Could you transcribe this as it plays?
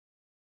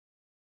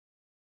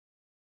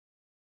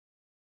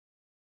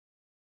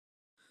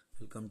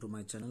Welcome to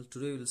my channel.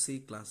 Today we will see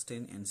class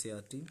 10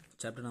 NCERT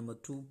chapter number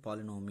 2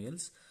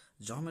 polynomials,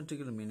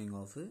 geometrical meaning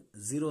of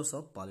zeros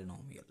of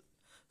polynomial.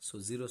 So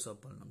zeros of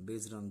polynomial,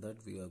 based on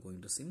that we are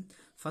going to see.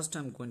 First I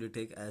am going to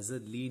take as a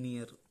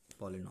linear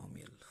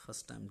polynomial.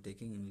 First I am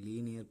taking in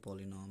linear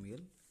polynomial.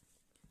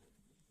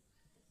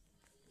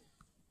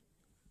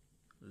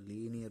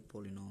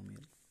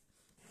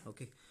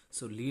 Okay,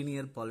 so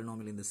linear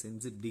polynomial in the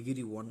sense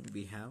degree 1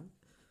 we have,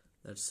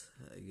 that's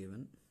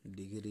given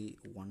degree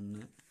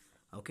 1.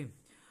 Okay,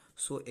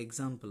 so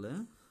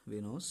example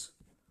we knows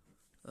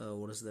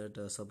what is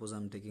that, suppose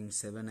I'm taking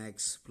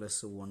 7x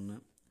plus 1,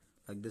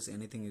 like this,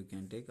 anything you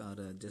can take,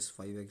 or just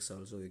 5x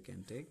also you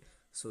can take.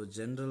 So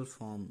general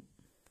form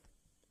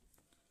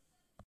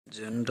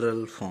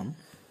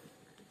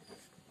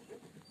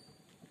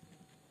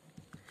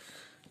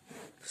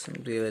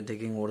simply we are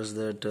taking what is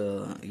that,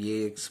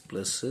 ax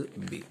plus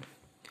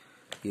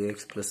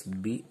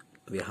b,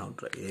 we have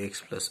to write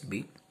ax plus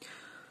b.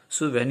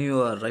 So when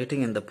you are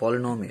writing in the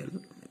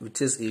polynomial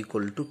which is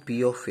equal to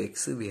p of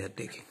x, we are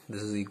taking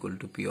this is equal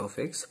to p of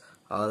x,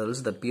 or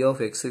else the p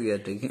of x we are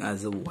taking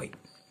as a y.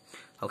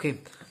 Okay,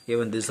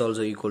 even this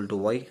also equal to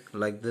y,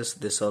 like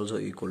this also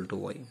equal to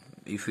y.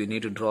 If we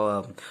need to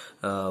draw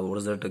what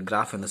is that, a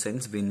graph, in the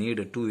sense we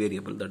need two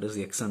variable, that is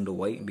x and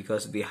y,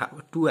 because we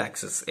have two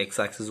axes, x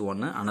axis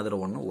one, another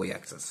one y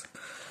axis.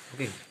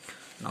 Okay,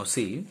 now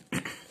see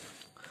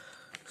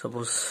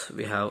suppose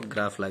we have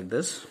graph like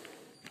this.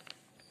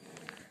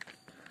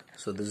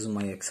 So this is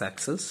my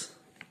x-axis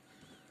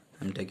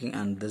I'm taking,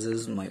 and this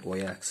is my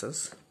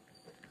y-axis,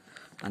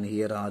 and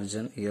here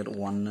origin, here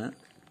 1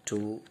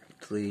 2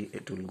 3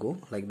 it will go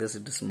like this.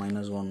 It is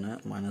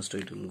 -1 -2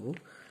 it will go,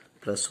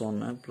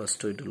 +1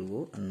 +2 it will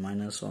go, and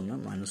 -1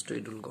 -2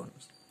 it will go.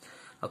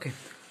 Okay,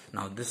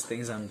 now these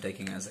things I'm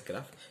taking as a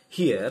graph.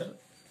 Here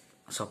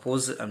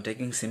suppose I'm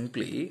taking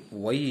simply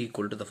y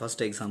equal to the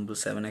first example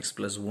 7x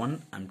plus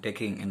 1 I'm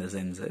taking, in the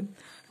sense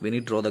we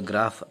need to draw the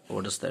graph.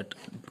 What is that?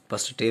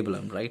 First table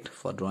I'm right.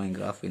 For drawing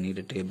graph we need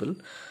a table.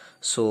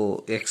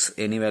 So x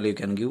any value you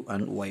can give,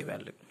 and y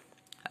value.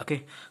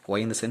 Okay, y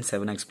in the sense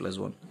 7x plus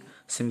 1.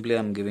 Simply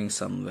I'm giving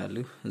some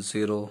value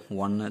 0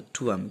 1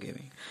 2 I'm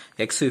giving.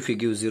 X if you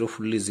give 0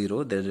 fully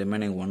 0, the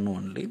remaining 1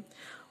 only.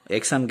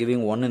 X I'm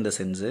giving 1 in the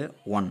sense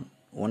 1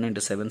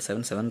 into 7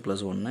 7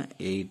 plus 1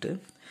 8.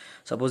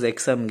 Suppose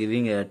x I'm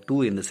giving a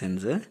 2 in the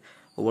sense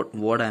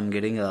what I'm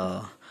getting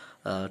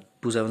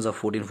 2 sevens are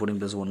 14, 14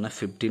 plus 1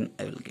 15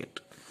 I will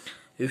get.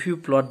 If you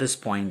plot this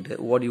point,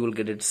 what you will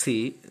get it,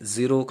 see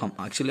 0,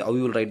 actually how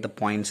you will write the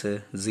points,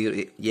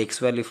 0 x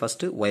value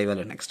first, y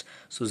value next.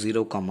 So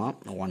 0 comma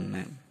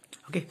 1.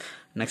 Okay,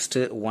 next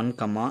 1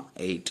 comma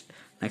 8,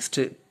 next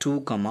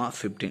 2 comma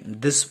 15.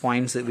 This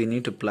points we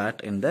need to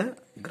plot in the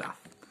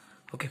graph.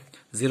 Okay,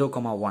 0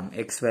 comma 1,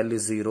 x value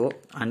 0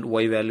 and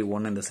y value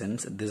 1, in the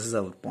sense this is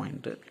our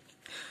point.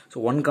 So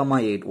 1 comma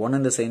 8, 1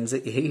 in the sense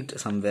 8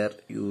 somewhere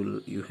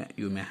you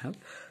may have.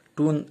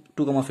 2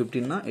 comma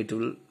 15 na, it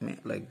will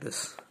make like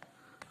this.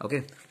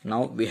 Okay,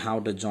 now we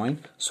have to join.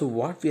 So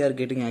what we are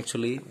getting,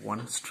 actually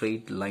one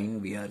straight line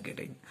we are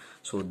getting.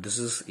 So this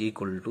is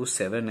equal to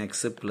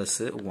 7x plus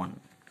 1.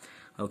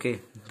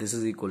 Okay, this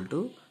is equal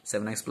to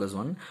 7x plus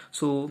 1.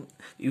 So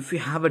if we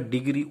have a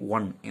degree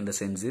 1, in the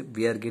sense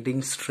we are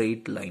getting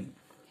straight line,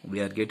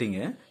 we are getting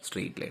a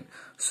straight line.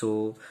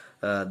 So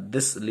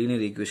this linear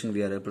equation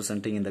we are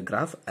representing in the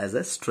graph as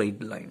a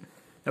straight line.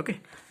 Okay,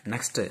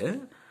 next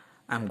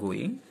I'm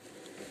going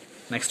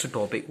next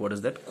topic. What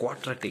is that?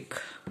 Quadratic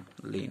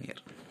linear.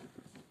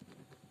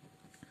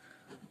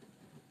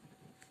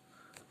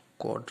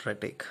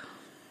 Quadratic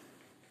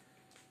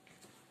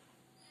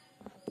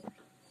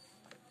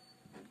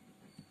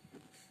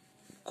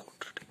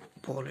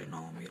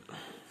polynomial.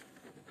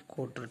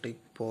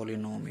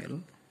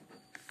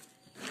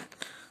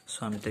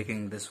 So I'm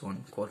taking this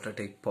one,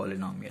 quadratic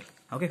polynomial.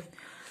 Okay,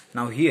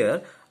 now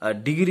here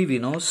degree we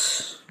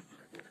knows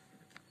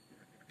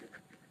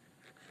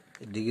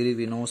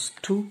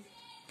 2.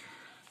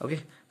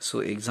 Okay,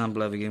 so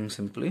example I will give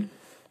simply.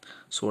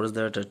 So what is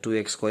that?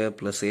 2x square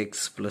plus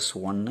x plus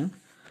 1,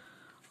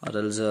 or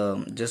else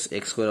just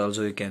x square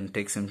also you can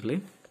take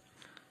simply.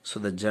 So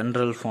the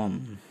general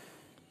form,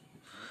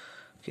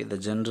 okay, the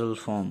general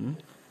form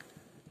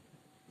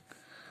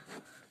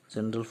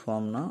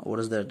now, what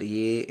is that?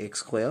 ax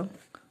square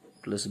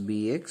plus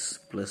bx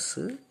plus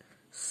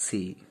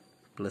c.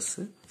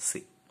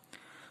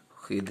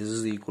 Okay, this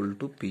is equal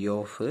to p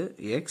of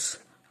x.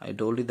 I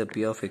told you the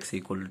p of x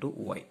equal to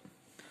y.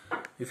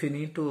 If you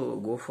need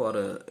to go for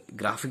a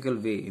graphical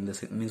way, in the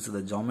sense, means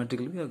the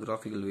geometrical way or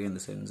graphical way, in the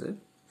sense,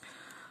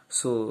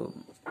 so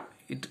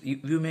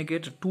you may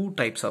get two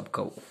types of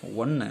curve.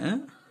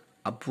 One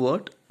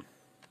upward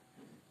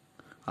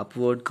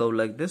curve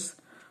like this,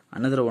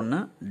 another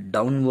one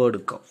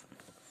downward curve.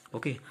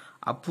 Okay,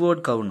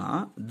 upward curve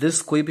na,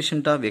 this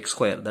coefficient of x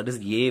square, that is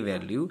a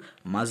value,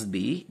 must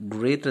be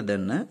greater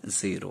than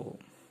 0.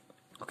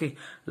 Okay,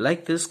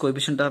 like this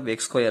coefficient of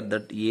x square,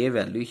 that a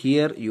value,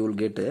 here you will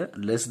get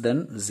less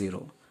than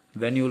 0.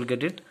 When you will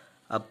get it?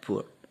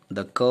 Upward.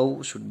 the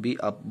curve should be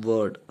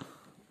upward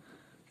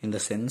in the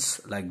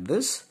sense like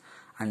this,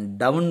 and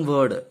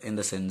downward in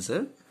the sense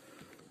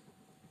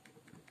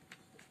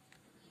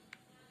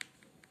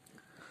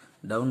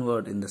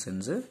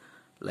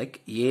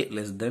like a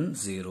less than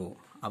 0,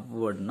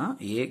 upward na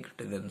a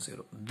greater than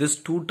 0. This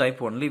two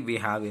type only we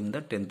have in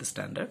the 10th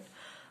standard.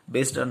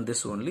 Based on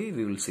this only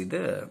we will see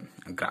the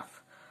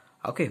graph.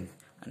 Okay,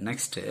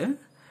 next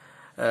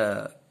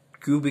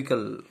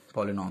cubical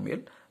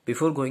polynomial.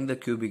 Before going the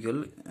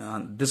cubical,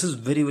 this is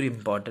very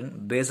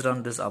important. Based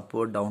on this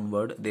upward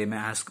downward, they may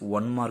ask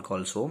 1 mark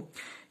also.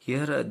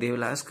 Here they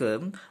will ask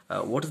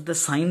what is the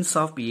signs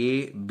of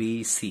A,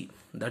 B, C,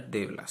 that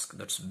they will ask.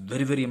 That's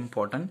very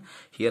important.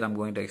 Here I'm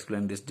going to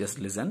explain this, just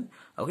listen.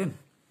 Okay,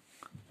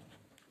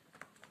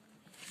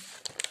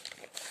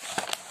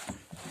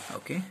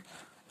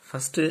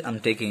 first I'm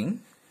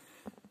taking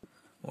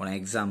one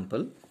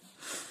example.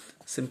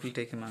 Simply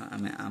taking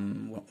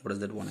what is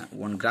that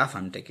one graph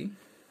I'm taking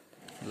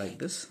like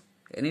this.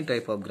 Any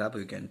type of graph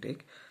you can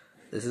take.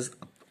 This is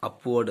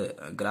upward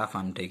graph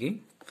I'm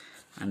taking,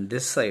 and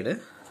this side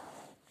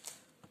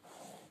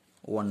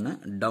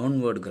one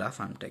downward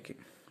graph I'm taking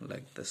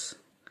like this.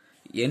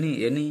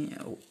 Any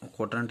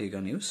quadrant you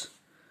can use.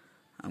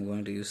 I'm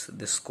going to use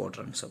this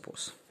quadrant,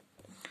 suppose.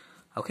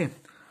 Okay,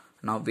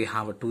 now we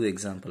have two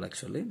example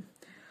actually.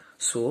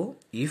 So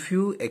if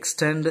you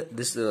extend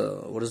this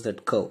what is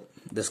that curve,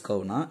 this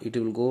curve now, it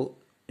will go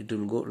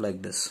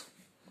like this.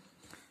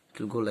 It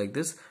will go like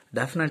this.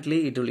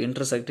 Definitely it will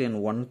intersect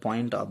in one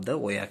point of the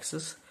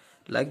y-axis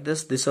like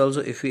this. This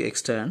also if we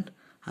extend,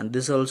 and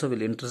this also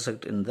will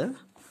intersect in the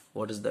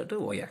what is that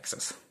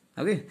y-axis.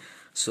 Okay,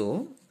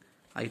 so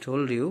I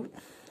told you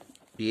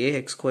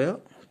ax²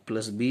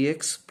 plus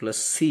bx plus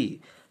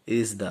c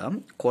is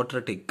the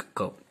quadratic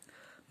curve,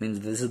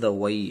 means this is the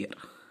y here.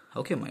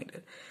 Okay, my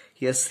dear.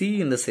 Here c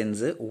in the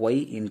sense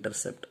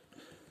y-intercept.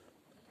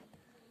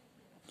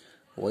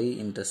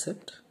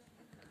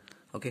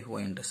 Okay,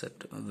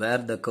 y-intercept, where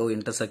the curve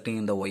intersecting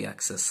in the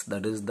y-axis,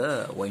 that is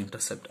the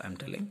y-intercept I'm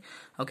telling.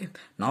 Okay,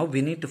 now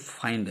we need to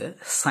find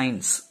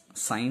signs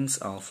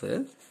of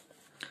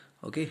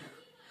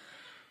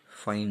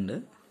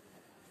find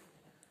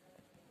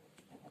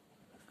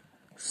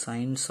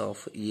signs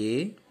of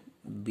A,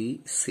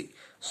 B, C.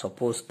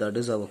 Suppose that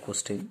is our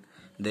question.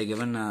 They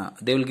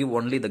will give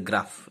only the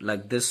graph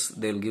like this.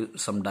 They will give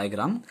some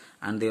diagram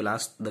and they will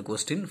ask the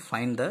question,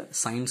 find the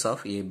signs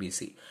of A, B,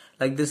 C.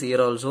 Like this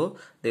here also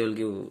they will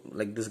give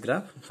like this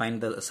graph,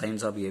 find the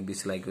signs of A, B,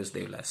 C, like this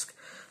they will ask.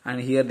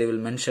 And here they will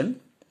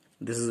mention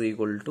this is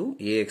equal to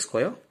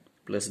ax²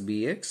 plus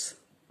bx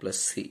plus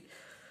c.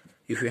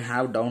 If you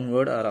have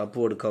downward or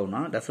upward curve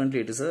now,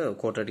 definitely it is a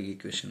quadratic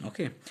equation.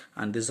 Okay,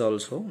 and this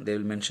also they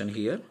will mention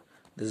here,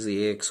 this is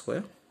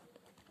ax²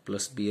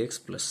 plus bx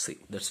plus c.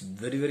 That's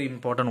very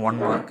important, 1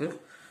 mark,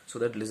 so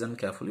that listen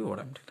carefully what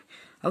I'm telling.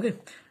 Okay,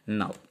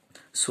 now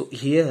so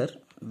here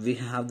we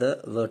have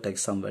the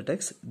vertex, some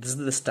vertex. This is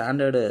the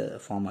standard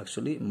form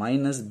actually,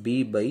 minus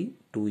b by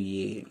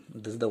 2a.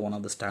 This is the one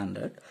of the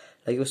standard.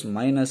 Like it was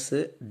minus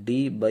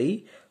d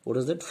by what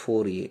is that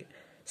 4a.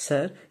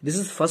 Sir, this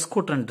is first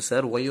quadrant,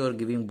 sir. Why you are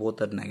giving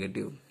both are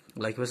negative?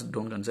 Likewise,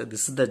 don't answer.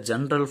 This is the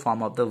general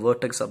form of the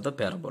vertex of the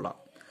parabola.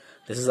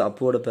 This is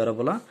upward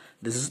parabola.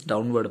 This is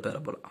downward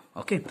parabola.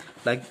 Okay,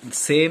 like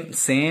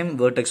same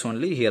vertex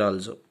only here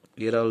also.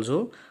 Here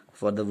also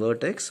for the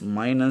vertex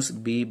minus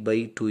b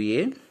by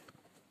 2a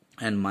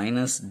and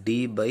minus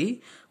d by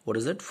what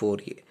is that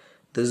 4a.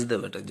 This is the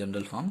vertex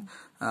general form.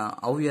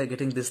 How we are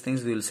getting these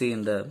things we will see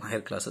in the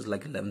higher classes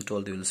like 11,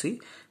 12 you will see.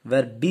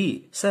 Where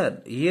D,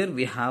 sir, here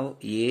we have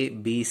A,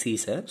 B, C,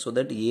 sir. So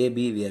that A,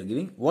 B we are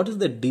giving. What is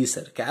the D,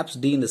 sir? Caps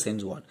D in the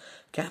sense what?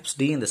 Caps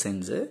D in the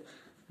sense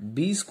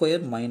B square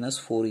minus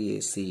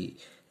 4AC.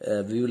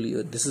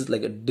 This is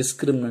like a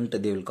discriminant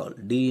they will call.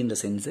 D in the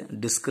sense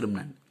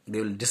discriminant. They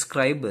will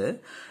describe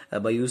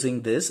by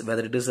using this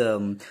whether it is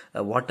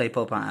what type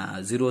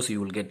of zeros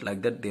you will get,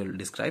 like that they will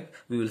describe.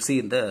 We will see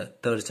in the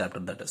 3rd chapter,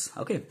 that is.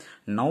 Okay,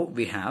 now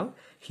we have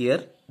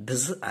here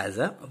this as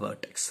a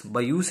vertex.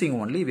 By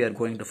using only we are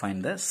going to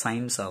find the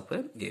signs of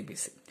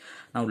ABC.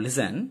 Now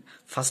listen,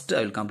 first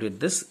I will complete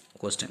this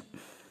question.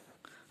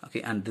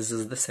 Okay, and this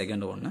is the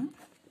second one.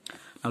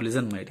 Now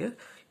listen my dear,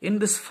 in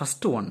this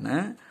first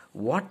one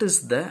what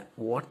is the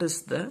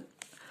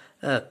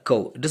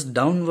curve? It is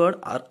downward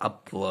or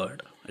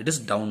upward? It is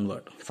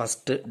downward.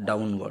 First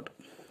downward.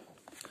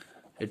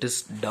 It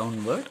is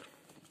downward.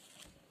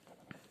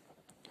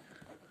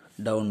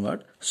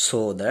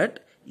 So that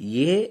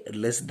a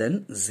less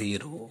than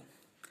 0.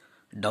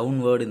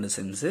 Downward in the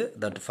sense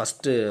that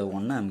first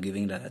one I am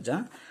giving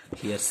Raja.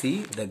 Here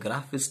see the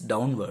graph is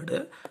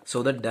downward.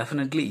 So that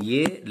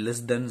definitely a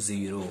less than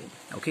 0.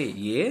 Okay,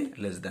 a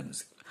less than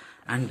 0.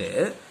 And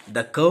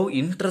the curve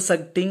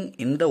intersecting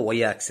in the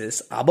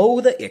y-axis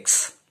above the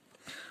x.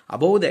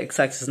 Above the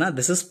x-axis, now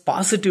this is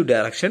positive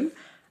direction,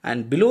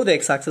 and below the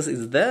x-axis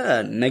is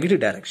the negative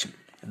direction.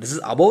 This is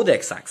above the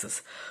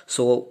x-axis.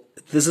 So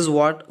this is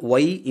what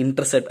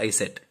y-intercept I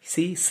said.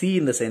 See, C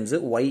in the sense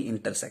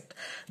y-intersect.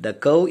 The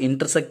curve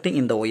intersecting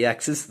in the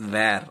y-axis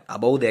where?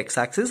 Above the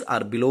x-axis or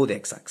below the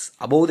x-axis?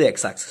 Above the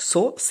x-axis.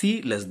 So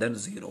C less than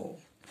 0.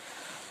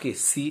 Okay,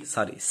 C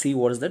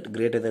what is that?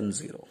 Greater than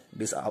 0.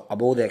 This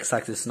above the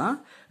x-axis na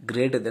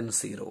greater than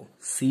 0.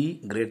 C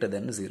greater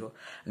than 0.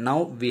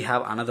 Now we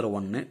have another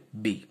one,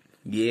 B.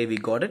 A we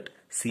got it,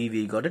 C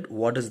we got it.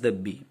 What is the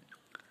B?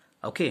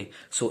 Okay,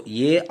 so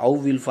A, how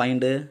we'll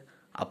find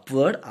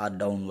upward or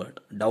downward?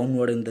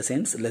 Downward in the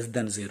sense less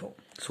than 0.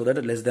 So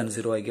that less than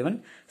 0 I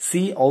given.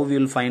 C, how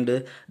we'll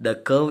find the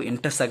curve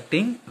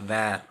intersecting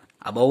where?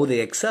 Above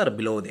the x or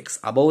below the x?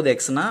 Above the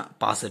x na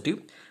positive,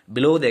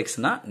 below the x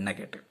na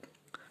negative.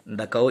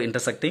 The curve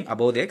intersecting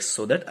above the x,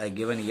 so that I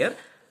given here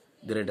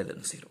greater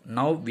than 0.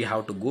 Now we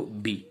have to go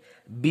B.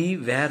 B,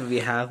 where we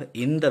have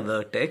in the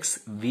vertex,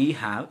 we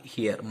have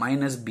here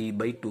minus b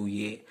by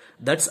 2a.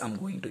 That's I'm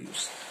going to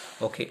use.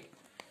 Okay.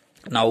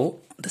 Now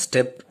the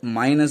step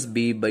minus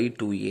b by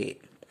 2a.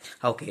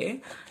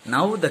 Okay.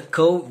 Now the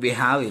curve we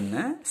have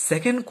in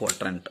second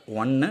quadrant.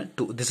 1,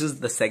 2. This is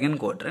the second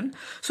quadrant.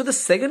 So the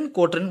second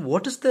quadrant,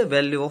 what is the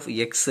value of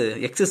x?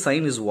 X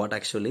sign is what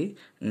actually?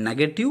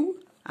 Negative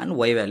and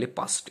y value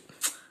positive.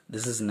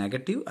 This is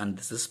negative and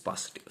this is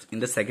positive in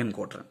the second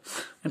quadrant.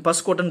 In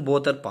first quadrant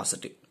both are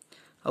positive.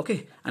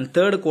 Okay. And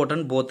third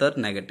quadrant both are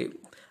negative.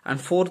 And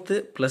fourth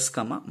plus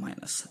comma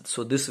minus.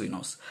 So this we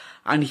know.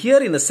 And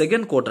here in the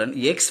second quadrant,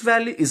 x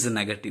value is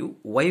negative,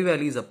 y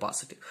value is a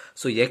positive.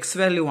 So x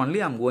value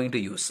only I am going to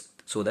use.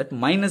 So that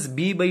minus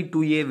b by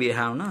 2a we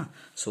have na.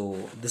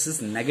 So this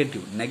is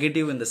negative.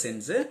 Negative in the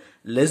sense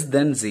less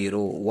than 0.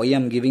 Why I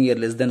am giving here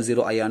less than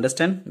 0? I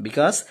understand,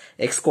 because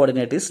x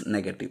coordinate is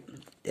negative.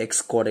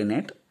 X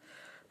coordinate,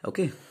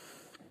 okay,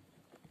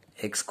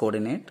 x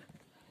coordinate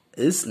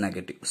is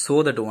negative.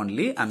 So that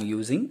only I am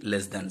using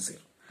less than 0.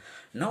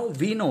 Now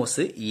we know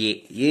A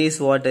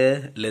is what?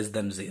 Less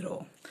than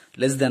 0.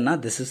 Less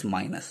than, this is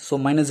minus. So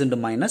minus into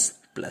minus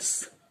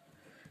plus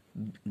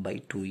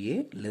by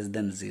 2a less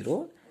than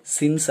 0.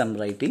 Since I am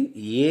writing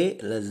a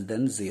less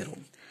than 0.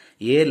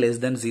 A less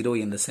than 0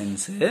 in the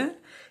sense a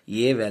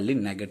value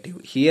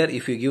negative. Here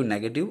if you give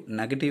negative,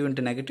 negative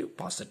into negative,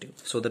 positive.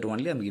 So that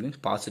only I am giving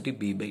positive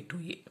b by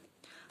 2a.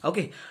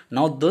 Okay.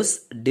 Now this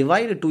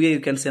divide 2a, you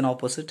can say an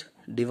opposite.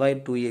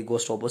 Divide 2a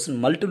goes to opposite,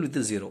 multiple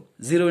with 0.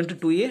 0 into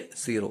 2a,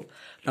 0.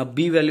 Now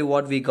b value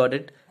what we got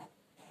it?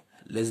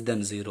 Less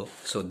than 0.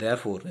 So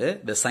therefore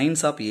the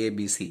signs of A,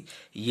 B, C.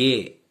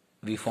 A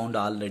we found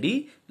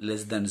already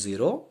less than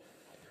 0.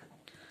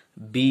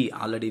 B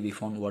already we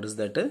found what is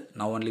that?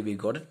 Now only we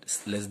got it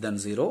less than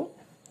 0.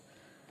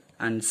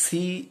 And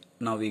C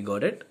now we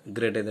got it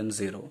greater than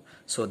 0.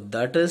 So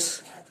that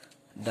is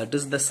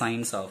the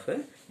signs of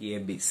A,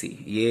 B,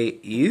 C. A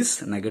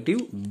is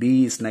negative,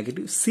 B is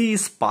negative, C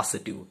is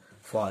positive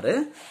for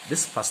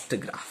this first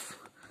graph.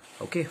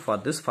 Okay, for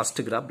this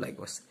first graph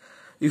likewise.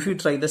 If you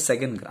try the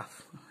second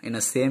graph, in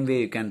the same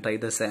way you can try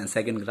the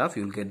second graph,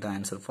 you will get the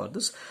answer for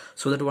this.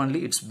 So that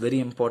only it's very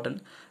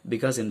important,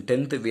 because in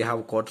 10th we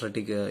have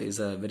quadratic is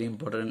very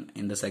important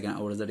in the second,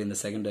 or is that in the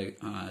second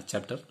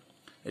chapter.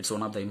 It's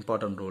one of the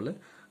important role.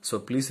 So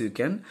please you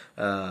can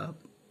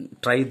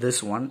try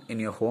this one in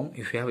your home.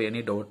 If you have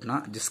any doubt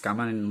na, just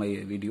comment in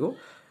my video.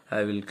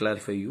 I will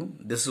clarify you.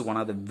 This is one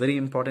of the very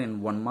important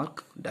in 1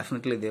 mark.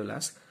 Definitely they will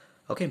ask.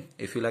 Okay.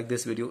 If you like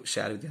this video,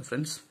 share with your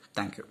friends.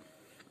 Thank you.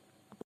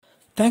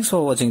 Thanks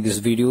for watching this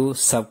video.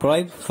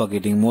 Subscribe for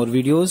getting more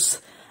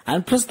videos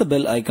and press the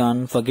bell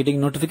icon for getting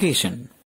notification.